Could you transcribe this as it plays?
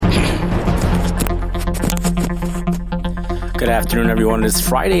Good afternoon, everyone. It's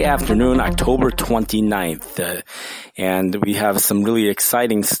Friday afternoon, October 29th, and we have some really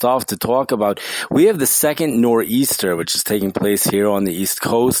exciting stuff to talk about. We have the second Noor Easter, which is taking place here on the East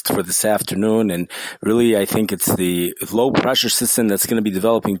Coast for this afternoon, and really I think it's the low pressure system that's going to be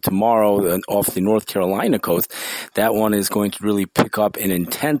developing tomorrow off the North Carolina coast. That one is going to really pick up in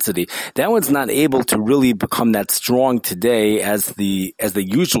intensity. That one's not able to really become that strong today as they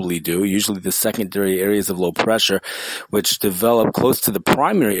usually do. Usually the secondary areas of low pressure, which develop close to the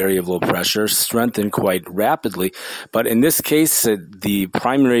primary area of low pressure, strengthen quite rapidly. But in this case, the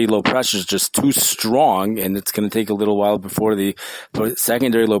primary low pressure is just too strong, and it's going to take a little while before the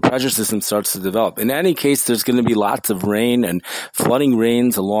secondary low pressure system starts to develop. In any case, there's going to be lots of rain and flooding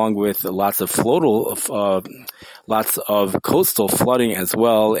rains, along with lots of coastal flooding as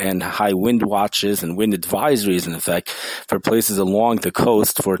well, and high wind watches and wind advisories in effect for places along the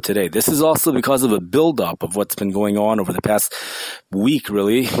coast for today. This is also because of a buildup of what's been going on over the past week,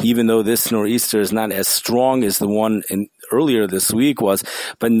 really, even though this Noor Easter is not as strong as the one earlier this week was,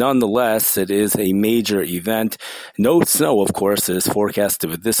 but nonetheless, it is a major event. No snow, of course, is forecasted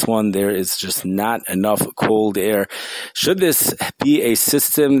with this one. There is just not enough cold air. Should this be a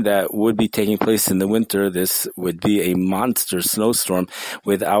system that would be taking place in the winter, this would be a monster snowstorm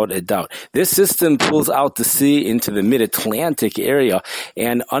without a doubt. This system pulls out to sea into the mid-Atlantic area,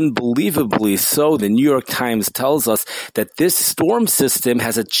 and unbelievably so, the New York Times tells us that this storm system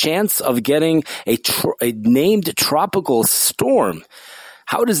has a chance of getting a named tropical storm.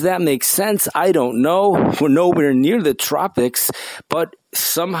 How does that make sense? I don't know. We're nowhere near the tropics, but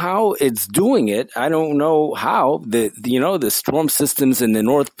somehow it's doing it. I don't know how. The storm systems in the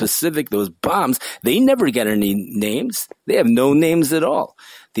North Pacific, those bombs, they never get any names. They have no names at all.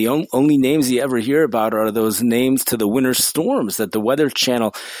 The only names you ever hear about are those names to the winter storms that the Weather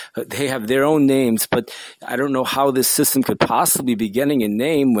Channel, they have their own names, but I don't know how this system could possibly be getting a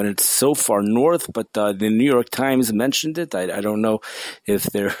name when it's so far north, but the New York Times mentioned it. I don't know if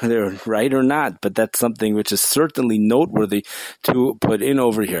they're right or not, but that's something which is certainly noteworthy to put in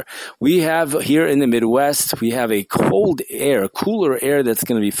over here. We have here in the Midwest, we have a cooler air that's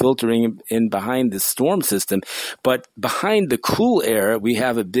going to be filtering in behind the storm system, but behind the cool air, we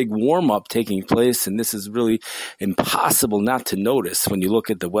have a big warm-up taking place, and this is really impossible not to notice when you look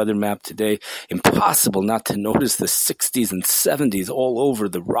at the weather map today. Impossible not to notice the 60s and 70s all over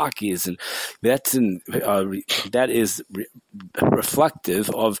the Rockies, and that is reflective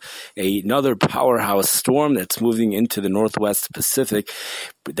of another powerhouse storm that's moving into the Northwest Pacific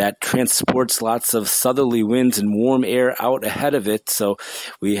that transports lots of southerly winds and warm air out ahead of it. So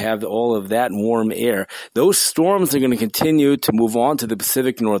we have all of that warm air. Those storms are going to continue to move on to the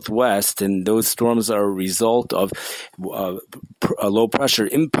Pacific Northwest, and those storms are a result of low pressure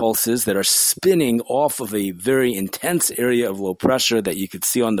impulses that are spinning off of a very intense area of low pressure that you could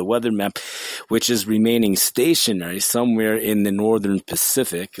see on the weather map, which is remaining stationary somewhere in the northern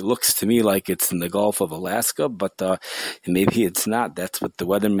Pacific. It looks to me like it's in the Gulf of Alaska, but maybe it's not. That's what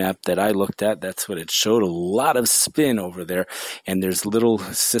the weather map that I looked at, that's what it showed, a lot of spin over there, and there's little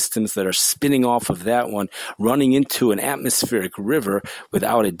systems that are spinning off of that one, running into an atmospheric river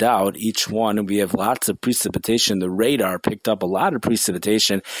without a doubt, each one. And we have lots of precipitation. The radar picked up a lot of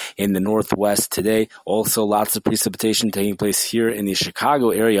precipitation in the Northwest today. Also lots of precipitation taking place here in the Chicago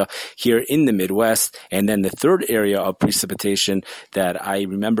area, here in the Midwest. And then the third area of precipitation that I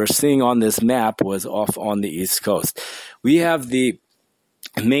remember seeing on this map was off on the East Coast. We have the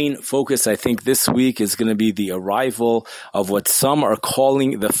main focus, I think, this week is going to be the arrival of what some are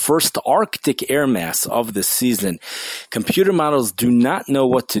calling the first Arctic airmass of the season. Computer models do not know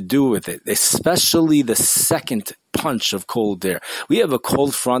what to do with it, especially the second punch of cold air. We have a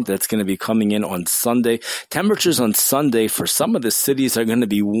cold front that's going to be coming in on Sunday. Temperatures on Sunday for some of the cities are going to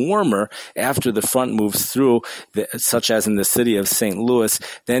be warmer after the front moves through, such as in the city of St. Louis,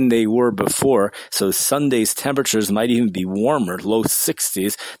 than they were before. So Sunday's temperatures might even be warmer, low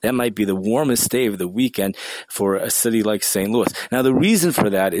 60s. That might be the warmest day of the weekend for a city like St. Louis. Now, the reason for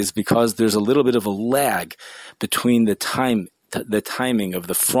that is because there's a little bit of a lag between the timing of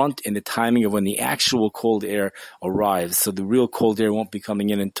the front and the timing of when the actual cold air arrives. So the real cold air won't be coming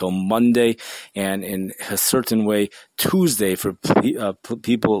in until Monday, and in a certain way, Tuesday for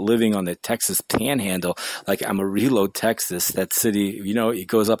people living on the Texas Panhandle, like Amarillo, Texas. That city, it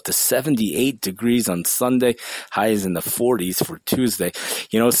goes up to 78 degrees on Sunday, highs in the 40s for Tuesday.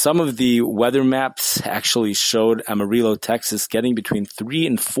 Some of the weather maps models actually showed Amarillo, Texas getting between 3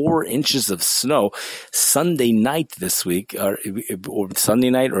 and 4 inches of snow Sunday night this week, or Sunday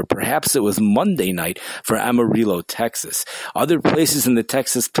night, or perhaps it was Monday night for Amarillo, Texas. Other places in the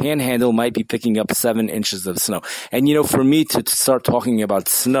Texas Panhandle might be picking up 7 inches of snow. And, for me to start talking about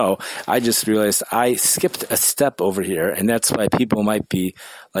snow, I just realized I skipped a step over here, and that's why people might be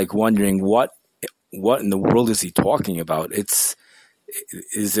like wondering what in the world is he talking about?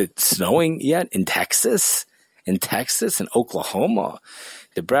 Is it snowing yet in Texas? In Oklahoma,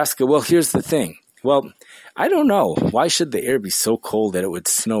 Nebraska? Well, here's the thing. Well, I don't know. Why should the air be so cold that it would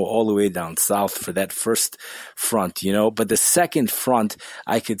snow all the way down south for that first front, But the second front,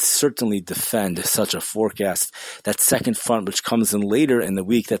 I could certainly defend such a forecast. That second front, which comes in later in the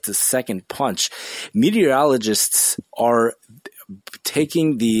week, that's a second punch. Meteorologists are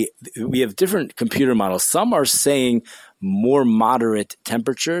we have different computer models. Some are saying more moderate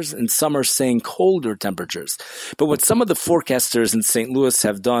temperatures, and some are saying colder temperatures. But what some of the forecasters in St. Louis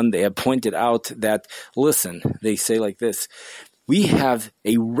have done, they have pointed out that, listen, they say like this, we have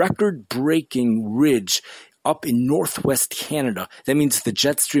a record-breaking ridge up in northwest Canada. That means the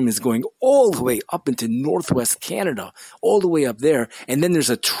jet stream is going all the way up into northwest Canada, all the way up there, and then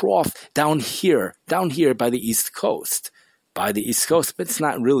there's a trough down here by the East Coast. By the East Coast, but it's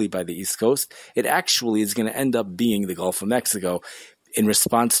not really by the East Coast. It actually is going to end up being the Gulf of Mexico in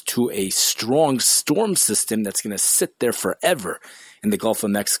response to a strong storm system that's going to sit there forever in the Gulf of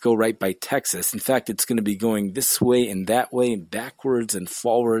Mexico right by Texas. In fact, it's going to be going this way and that way and backwards and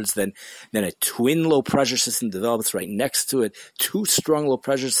forwards. Then a twin low pressure system develops right next to it. 2 strong low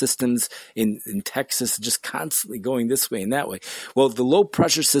pressure systems in Texas just constantly going this way and that way. Well, the low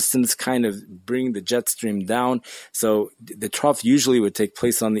pressure systems kind of bring the jet stream down. So the trough usually would take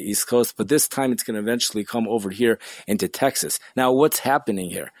place on the East Coast, but this time it's going to eventually come over here into Texas. Now, what's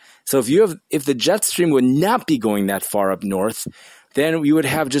happening here? So if the jet stream would not be going that far up north, then we would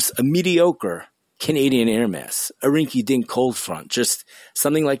have just a mediocre Canadian air mass, a rinky-dink cold front, just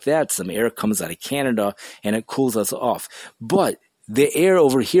something like that. Some air comes out of Canada and it cools us off. But the air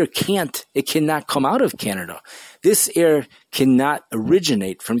over here cannot come out of Canada. This air cannot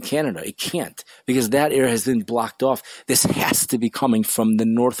originate from Canada. It can't, because that air has been blocked off. This has to be coming from the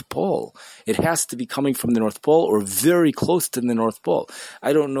North Pole. It has to be coming from the North Pole or very close to the North Pole.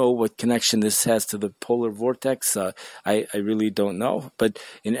 I don't know what connection this has to the polar vortex. I really don't know. But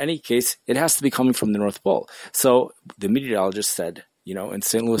in any case, it has to be coming from the North Pole. So the meteorologist said, in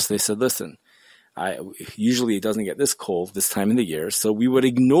St. Louis, they said, listen, usually it doesn't get this cold this time of the year, so we would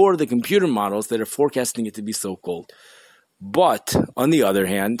ignore the computer models that are forecasting it to be so cold. But on the other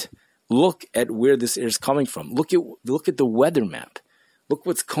hand, look at where this air is coming from. Look at the weather map. Look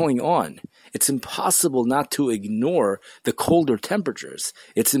what's going on. It's impossible not to ignore the colder temperatures.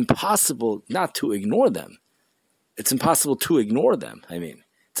 It's impossible not to ignore them. It's impossible to ignore them.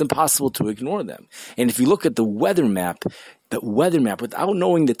 It's impossible to ignore them. And if you look at the weather map, without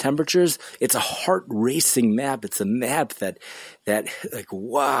knowing the temperatures, it's a heart-racing map. It's a map that like,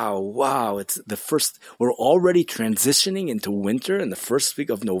 wow, it's the first, we're already transitioning into winter in the first week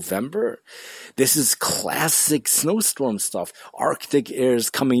of November. This is classic snowstorm stuff. Arctic air is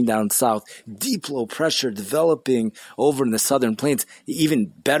coming down south, deep low pressure developing over in the southern plains.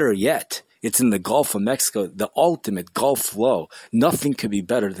 Even better yet, it's in the Gulf of Mexico, the ultimate Gulf flow. Nothing could be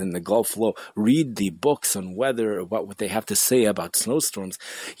better than the Gulf flow. Read the books on weather, about what they have to say about snowstorms.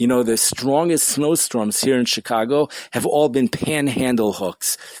 The strongest snowstorms here in Chicago have all been panhandle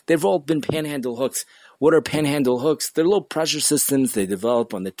hooks. They've all been panhandle hooks. What are panhandle hooks? They're low pressure systems. They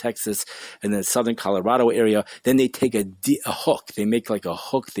develop on the Texas and the southern Colorado area. Then they take a hook. They make like a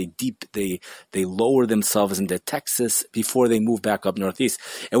hook. They lower themselves into Texas before they move back up northeast.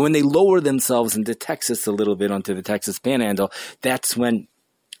 And when they lower themselves into Texas a little bit onto the Texas Panhandle, that's when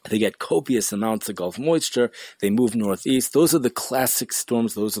they get copious amounts of Gulf moisture. They move northeast. Those are the classic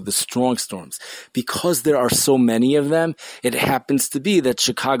storms. Those are the strong storms. Because there are so many of them, it happens to be that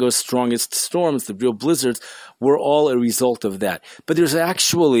Chicago's strongest storms, the real blizzards, were all a result of that. But there's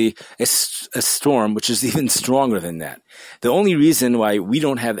actually a storm which is even stronger than that. The only reason why we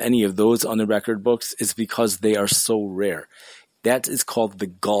don't have any of those on the record books is because they are so rare. That is called the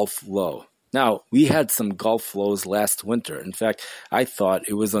Gulf low. Now, we had some Gulf flows last winter. In fact, I thought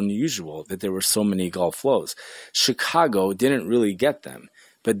it was unusual that there were so many Gulf flows. Chicago didn't really get them,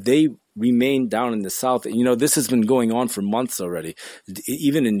 but they remain down in the south. You know, this has been going on for months already.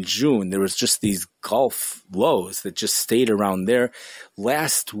 Even in June, there was just these Gulf lows that just stayed around there.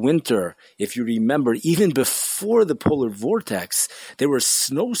 Last winter, if you remember, even before the polar vortex, there were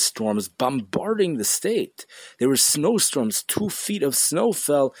snowstorms bombarding the state. There were snowstorms. 2 feet of snow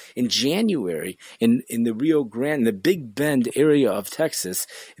fell in January in the Rio Grande, the Big Bend area of Texas.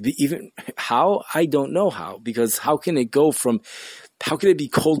 Even how? I don't know how, because how can it be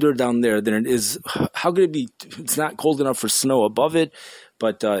colder down there than it is? How could it be? It's not cold enough for snow above it,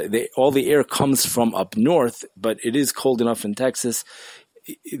 but all the air comes from up north, but it is cold enough in Texas.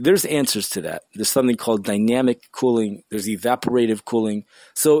 There's answers to that. There's something called dynamic cooling. There's evaporative cooling.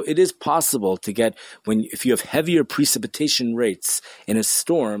 So it is possible to get, if you have heavier precipitation rates in a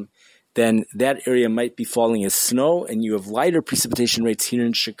storm, then that area might be falling as snow, and you have lighter precipitation rates here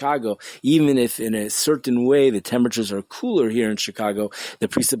in Chicago. Even if in a certain way the temperatures are cooler here in Chicago, the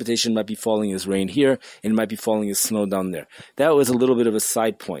precipitation might be falling as rain here, and it might be falling as snow down there. That was a little bit of a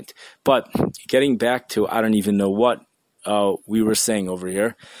side point. But getting back to, I don't even know what we were saying over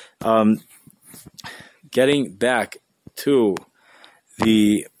here. Getting back to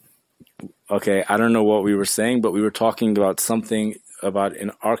I don't know what we were saying, but we were talking about something about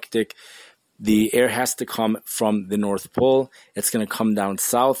an Arctic. The air has to come from the North Pole. It's going to come down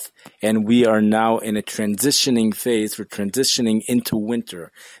south, and we are now in a transitioning phase. We're transitioning into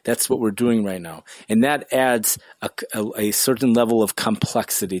winter. That's what we're doing right now. And that adds a certain level of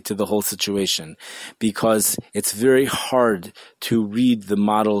complexity to the whole situation, because it's very hard to read the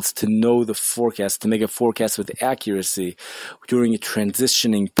models, to know the forecast, to make a forecast with accuracy during a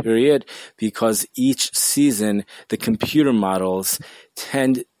transitioning period, because each season the computer models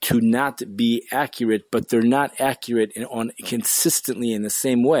tend to not be accurate, but they're not accurate consistently in the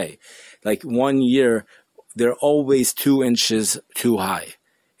same way. Like one year, they're always 2 inches too high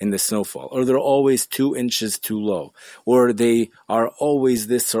in the snowfall, or they're always 2 inches too low, or they are always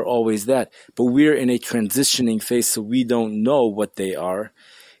this or always that. But we're in a transitioning phase, so we don't know what they are.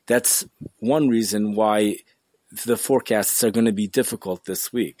 That's one reason why the forecasts are going to be difficult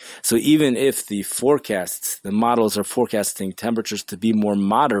this week. So even if the models are forecasting temperatures to be more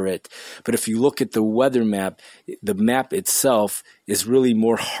moderate, but if you look at the weather map, the map itself is really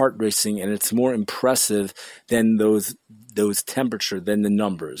more heart-racing, and it's more impressive than those temperature, than the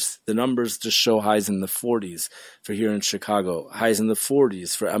numbers. The numbers just show highs in the 40s for here in Chicago, highs in the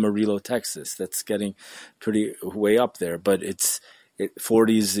 40s for Amarillo, Texas. That's getting pretty way up there, but it's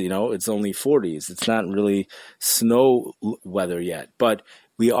 40s, it's only 40s. It's not really snow weather yet, but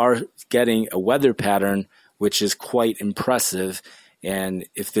we are getting a weather pattern which is quite impressive. And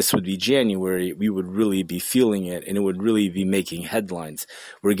if this would be January, we would really be feeling it, and it would really be making headlines.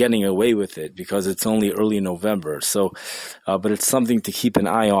 We're getting away with it because it's only early November. So, but it's something to keep an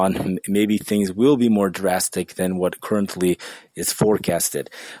eye on. Maybe things will be more drastic than what currently is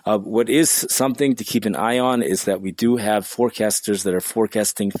forecasted. What is something to keep an eye on is that we do have forecasters that are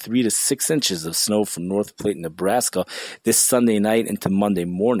forecasting 3 to 6 inches of snow from North Platte, Nebraska, this Sunday night into Monday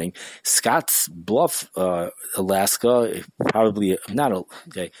morning. Scotts Bluff, Alaska, probably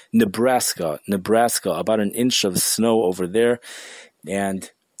Nebraska, about an inch of snow over there,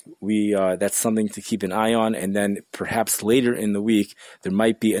 and that's something to keep an eye on. And then perhaps later in the week there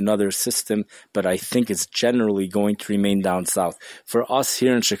might be another system, but I think it's generally going to remain down south. For us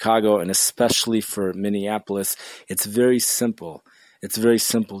here in Chicago, and especially for Minneapolis, it's very simple. It's very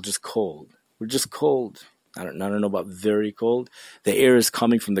simple, just cold. We're just cold. I don't know about very cold. The air is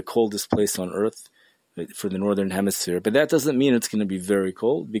coming from the coldest place on earth for the northern hemisphere, but that doesn't mean it's going to be very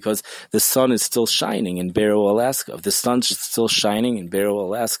cold, because the sun is still shining in Barrow, Alaska. If the sun's still shining in Barrow,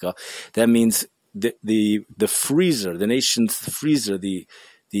 Alaska, that means the freezer, the nation's freezer, the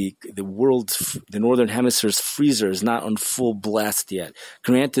world's, the northern hemisphere's freezer is not on full blast yet.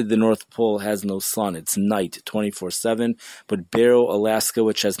 Granted, the North Pole has no sun; it's night 24/7. But Barrow, Alaska,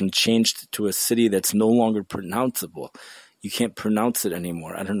 which has been changed to a city that's no longer pronounceable. You can't pronounce it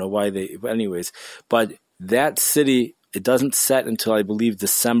anymore. I don't know why anyways. But that city, it doesn't set until, I believe,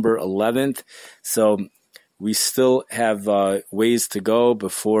 December 11th. So we still have ways to go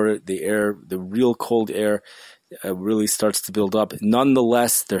before the real cold air really starts to build up.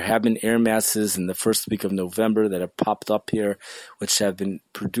 Nonetheless, there have been air masses in the first week of November that have popped up here, which have been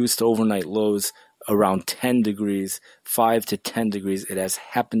produced overnight lows around 10 degrees, 5 to 10 degrees. It has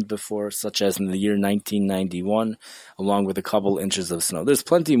happened before, such as in the year 1991, along with a couple inches of snow. There's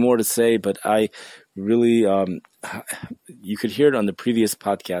plenty more to say, but I really, you could hear it on the previous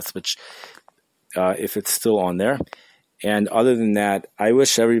podcast, which, if it's still on there. And other than that, I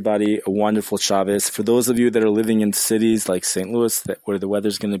wish everybody a wonderful Shabbos. For those of you that are living in cities like St. Louis, where the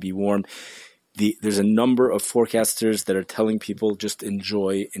weather's going to be warm, there's a number of forecasters that are telling people just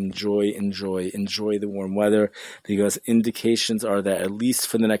enjoy the warm weather, because indications are that at least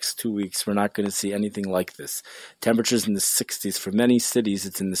for the next 2 weeks, we're not going to see anything like this. Temperatures in the 60s. For many cities,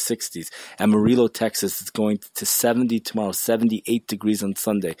 it's in the 60s. Amarillo, Texas, it's going to 70 tomorrow, 78 degrees on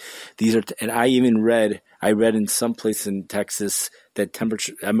Sunday. And I read in some place in Texas that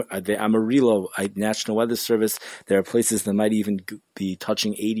temperature, the Amarillo National Weather Service, there are places that might even be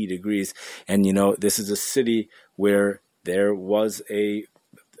touching 80 degrees. And, this is a city where there was a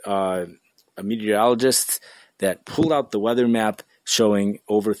meteorologist that pulled out the weather map showing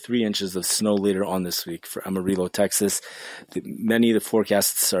over 3 inches of snow later on this week for Amarillo, Texas. Many of the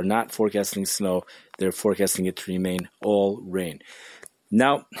forecasts are not forecasting snow. They're forecasting it to remain all rain.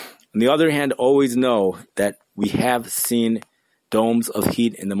 Now, on the other hand, always know that we have seen domes of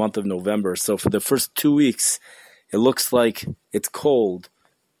heat in the month of November. So for the first 2 weeks, it looks like it's cold,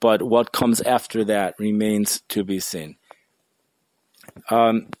 but what comes after that remains to be seen.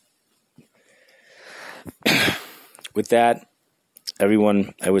 With that,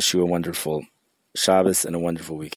 everyone, I wish you a wonderful Shabbos and a wonderful week.